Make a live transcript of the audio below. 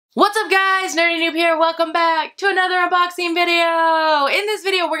What's up guys, Nerdy Noob here, welcome back to another unboxing video. In this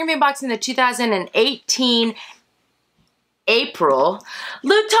video, we're going to be unboxing the 2018 April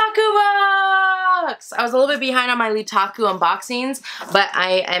Lootaku box. I was a little bit behind on my Lootaku unboxings, but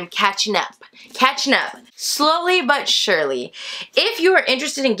I am catching up. Slowly but surely. If you are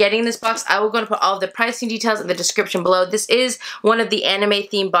interested in getting this box, I will go to put all of the pricing details in the description below. This is one of the anime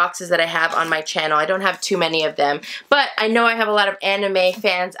themed boxes that I have on my channel. I don't have too many of them, but I know I have a lot of anime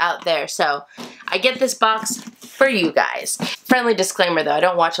fans out there, so I get this box for you guys. Friendly disclaimer though, I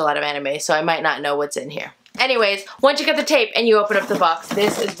don't watch a lot of anime, so I might not know what's in here. Anyways, once you get the tape and you open up the box,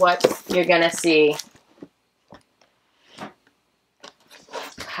 this is what you're gonna see.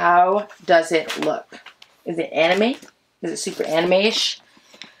 How does it look? Is it anime? Is it super anime-ish?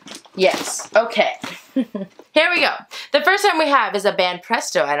 Yes. Okay. Here we go. The first item we have is a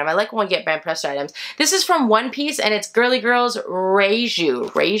Banpresto item. I like when we get Banpresto items. This is from One Piece and it's Girly Girls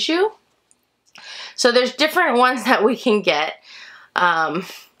Reiju. Reiju? So there's different ones that we can get.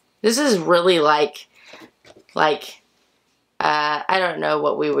 This is really like I don't know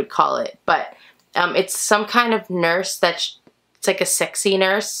what we would call it, but it's some kind of nurse it's like a sexy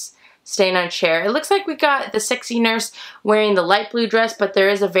nurse staying on a chair. It looks like we got the sexy nurse wearing the light blue dress, but there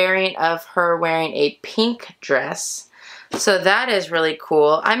is a variant of her wearing a pink dress. So that is really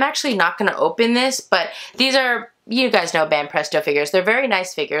cool. I'm actually not going to open this, but these are, you guys know Banpresto figures. They're very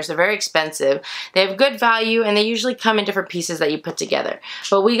nice figures. They're very expensive. They have good value, and they usually come in different pieces that you put together.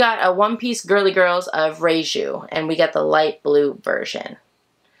 But we got a one-piece Girly Girls of Reiju, and we got the light blue version.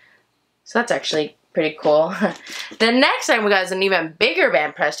 So that's actually pretty cool. The next item we got is an even bigger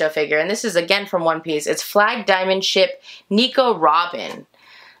Banpresto figure, and this is again from One Piece. It's Flag Diamond Ship Nico Robin.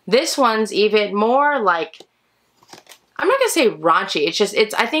 This one's even more like, I'm not gonna say raunchy. It's just,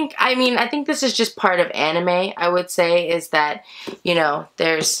 I think this is just part of anime. I would say is that, you know,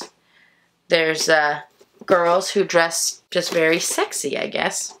 there's girls who dress just very sexy, I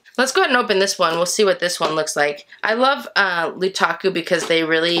guess. Let's go ahead and open this one. We'll see what this one looks like. I love Lootaku because they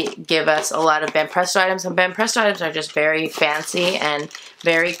really give us a lot of Banpresto items, and Banpresto items are just very fancy and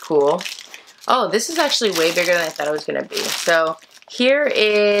very cool. Oh, this is actually way bigger than I thought it was gonna be. So here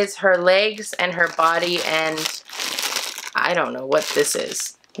is her legs and her body, and I don't know what this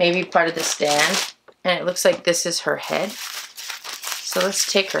is. Maybe part of the stand. And it looks like this is her head. So let's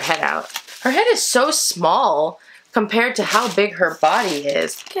take her head out. Her head is so small compared to how big her body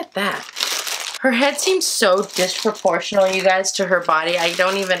is. Look at that. Her head seems so disproportional, you guys, to her body. I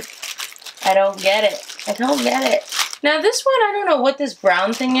don't get it. I don't get it. Now this one, I don't know what this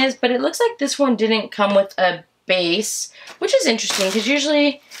brown thing is, but it looks like this one didn't come with a base, which is interesting because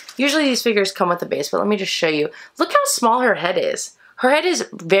usually these figures come with a base, but let me just show you. Look how small her head is. Her head is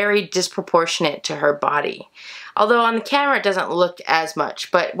very disproportionate to her body. Although on the camera it doesn't look as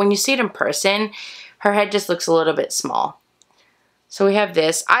much, but when you see it in person, her head just looks a little bit small. So we have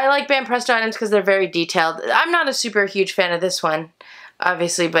this. I like Banpresto items because they're very detailed. I'm not a super huge fan of this one,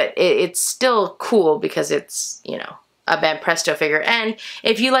 obviously, but it's still cool because it's, you know, a Banpresto figure. And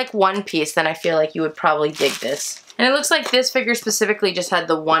if you like One Piece, then I feel like you would probably dig this. And it looks like this figure specifically just had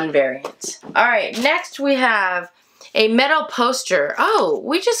the one variant. Alright, next we have a metal poster. Oh,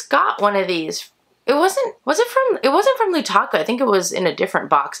 we just got one of these. It wasn't from Lootaku. I think it was in a different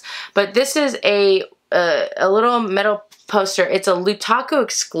box. But this is a little metal poster. It's a Lootaku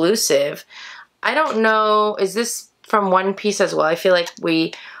exclusive. I don't know, is this from One Piece as well? I feel like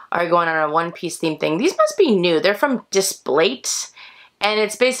we are going on a One Piece theme thing. These must be new. They're from Displate. And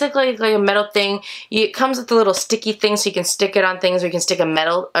it's basically like a metal thing. It comes with a little sticky thing so you can stick it on things, or you can stick a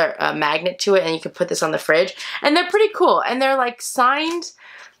metal or a magnet to it, and you can put this on the fridge. And they're pretty cool. And they're like signed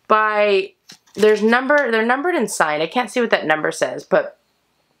by, they're numbered and signed. I can't see what that number says, but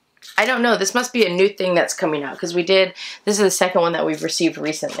I don't know. This must be a new thing that's coming out because this is the second one that we've received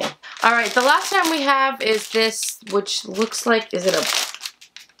recently. All right, the last time we have is this, which looks like, is it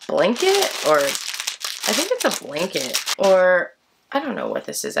a blanket? Or, I think it's a blanket. Or, I don't know what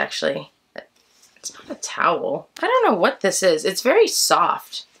this is actually. It's not a towel. I don't know what this is. It's very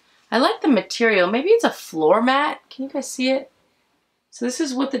soft. I like the material. Maybe it's a floor mat. Can you guys see it? So this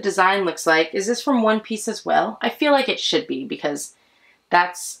is what the design looks like. Is this from One Piece as well? I feel like it should be because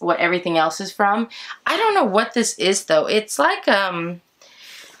that's what everything else is from. I don't know what this is though. It's like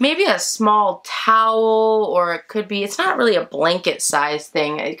maybe a small towel, or it could be, it's not really a blanket size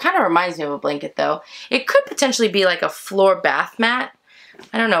thing. It kind of reminds me of a blanket though. It could potentially be like a floor bath mat.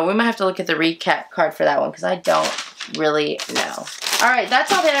 I don't know. We might have to look at the recap card for that one because I don't really know. Alright,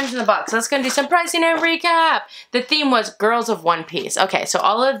 that's all the items in the box. Let's go do some pricing and recap. The theme was Girls of One Piece. Okay, so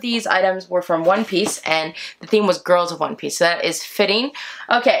all of these items were from One Piece, and the theme was Girls of One Piece. So that is fitting.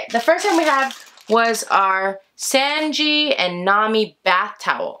 Okay, the first thing we have was our Sanji and Nami bath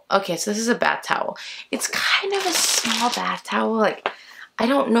towel. Okay, so this is a bath towel. It's kind of a small bath towel. Like, I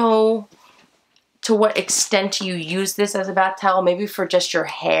don't know to what extent you use this as a bath towel. Maybe for just your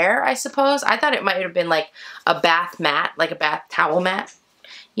hair, I suppose. I thought it might have been like a bath mat, like a bath towel mat.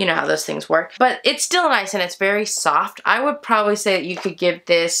 You know how those things work. But it's still nice and it's very soft. I would probably say that you could give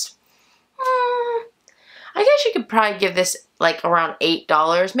this, I guess you could probably give this like around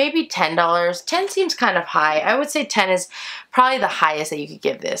 $8, maybe $10. 10 seems kind of high. I would say 10 is probably the highest that you could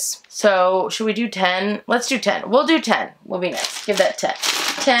give this. So should we do 10? Let's do 10. We'll do 10. We'll be nice. Give that 10.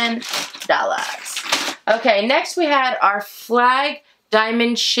 $10. Okay, next we had our Flag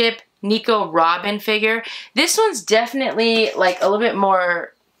Diamond Ship Nico Robin figure. This one's definitely like a little bit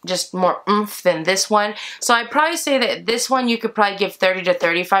more, just more oomph than this one. So I'd probably say that this one you could probably give $30 to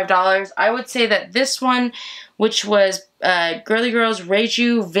 $35. I would say that this one, which was Girly Girls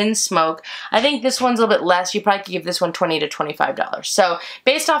Reiju Vinsmoke, I think this one's a little bit less. You probably could give this one $20 to $25. So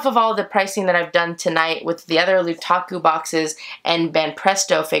based off of all the pricing that I've done tonight with the other Lootaku boxes and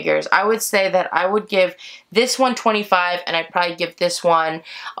Banpresto figures, I would say that I would give this one $25, and I'd probably give this one,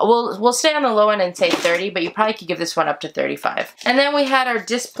 we'll stay on the low end and say $30, but you probably could give this one up to $35. And then we had our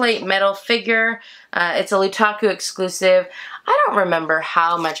Displate metal figure. It's a Lootaku exclusive. I don't remember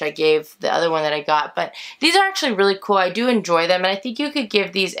how much I gave the other one that I got, but these are actually really cool. I do enjoy them, and I think you could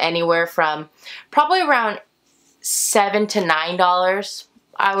give these anywhere from probably around $7 to $9,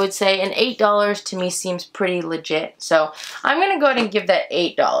 I would say, and $8 to me seems pretty legit. So I'm going to go ahead and give that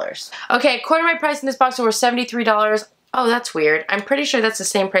 $8. Okay, according to my price in this box, it was $73. Oh, that's weird. I'm pretty sure that's the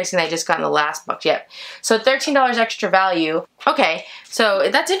same pricing I just got in the last box. Yep. So $13 extra value. Okay, so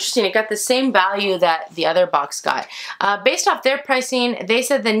that's interesting. It got the same value that the other box got. Based off their pricing, they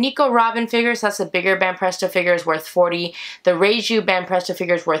said the Nico Robin figures, that's the bigger Banpresto figure, is worth $40. The Reiju Banpresto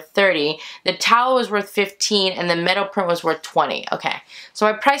figure is worth $30. The towel was worth $15, and the metal print was worth $20. Okay,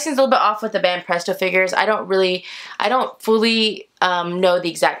 so my pricing's a little bit off with the Banpresto figures. I don't fully know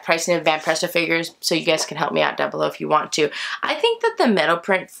the exact pricing of Banpresto figures, so you guys can help me out down below if you want to. I think that the metal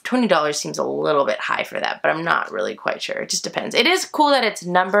print, $20 seems a little bit high for that, but I'm not really quite sure. It just depends. It is cool that it's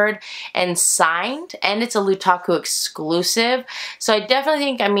numbered and signed, and it's a Lootaku exclusive, so I definitely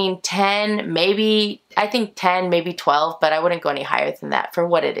think, I mean, 10, maybe, I think 10, maybe 12, but I wouldn't go any higher than that for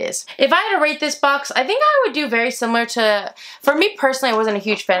what it is. If I had to rate this box, I think I would do very similar to, for me personally, I wasn't a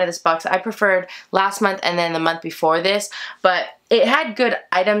huge fan of this box. I preferred last month and then the month before this, but it had good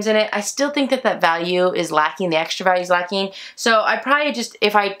items in it. I still think that that value is lacking, the extra value is lacking. So I probably just,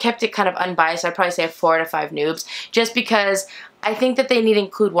 if I kept it kind of unbiased, I'd probably say 4 to 5 noobs, just because I think that they need to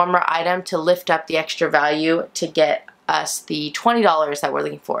include one more item to lift up the extra value to get us the $20 that we're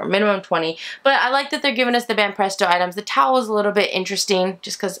looking for, minimum 20. But I like that they're giving us the Banpresto items. The towel is a little bit interesting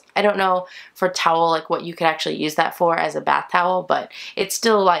just because I don't know for towel like what you could actually use that for as a bath towel, but it's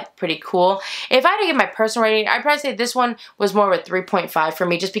still like pretty cool. If I had to give my personal rating, I'd probably say this one was more of a 3.5 for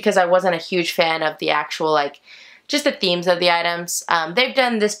me just because I wasn't a huge fan of the actual like just the themes of the items. They've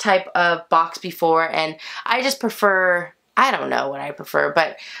done this type of box before, and I just prefer, I don't know what I prefer,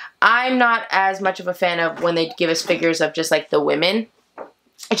 but I'm not as much of a fan of when they give us figures of just like the women.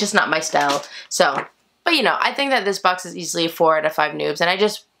 It's just not my style. So, but you know, I think that this box is easily 4 out of 5 noobs, and I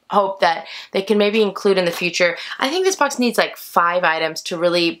just hope that they can maybe include in the future. I think this box needs like 5 items to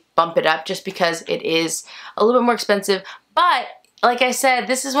really bump it up just because it is a little bit more expensive. But like I said,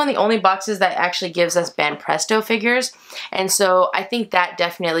 this is one of the only boxes that actually gives us Banpresto figures, and so I think that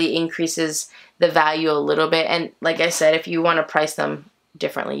definitely increases the value a little bit. And like I said, if you want to price them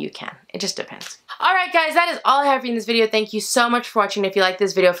differently, you can. It just depends. Alright guys, that is all I have for you in this video. Thank you so much for watching. If you like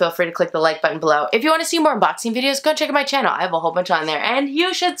this video, feel free to click the like button below. If you want to see more unboxing videos, go check out my channel. I have a whole bunch on there, and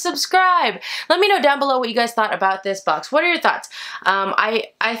you should subscribe. Let me know down below what you guys thought about this box. What are your thoughts?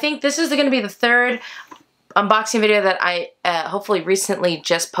 I think this is going to be the 3rd unboxing video that I hopefully recently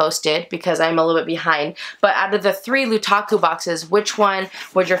just posted because I'm a little bit behind. But out of the 3 Lootaku boxes, which one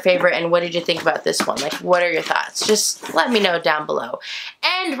was your favorite, and what did you think about this one? Like, what are your thoughts? Just let me know down below.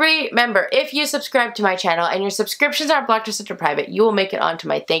 And remember, if you subscribe to my channel and your subscriptions aren't blocked or set to private, you will make it onto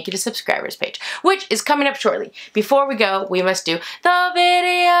my thank you to subscribers page, which is coming up shortly. Before we go, we must do the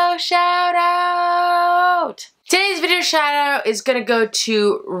video shout out. Today's video shout out is going to go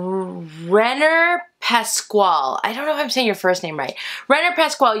to Renner Pasquale. I don't know if I'm saying your first name right. Renner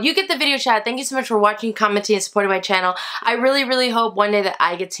Pasquale, you get the video shout out. Thank you so much for watching, commenting, and supporting my channel. I really, really hope one day that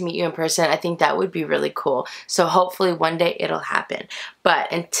I get to meet you in person. I think that would be really cool. So hopefully one day it'll happen.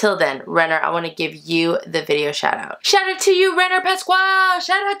 But until then, Renner, I want to give you the video shout out. Shout out to you, Renner Pasquale.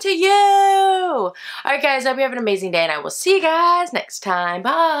 Shout out to you. Alright guys, I hope you have an amazing day and I will see you guys next time.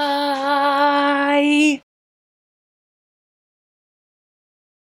 Bye.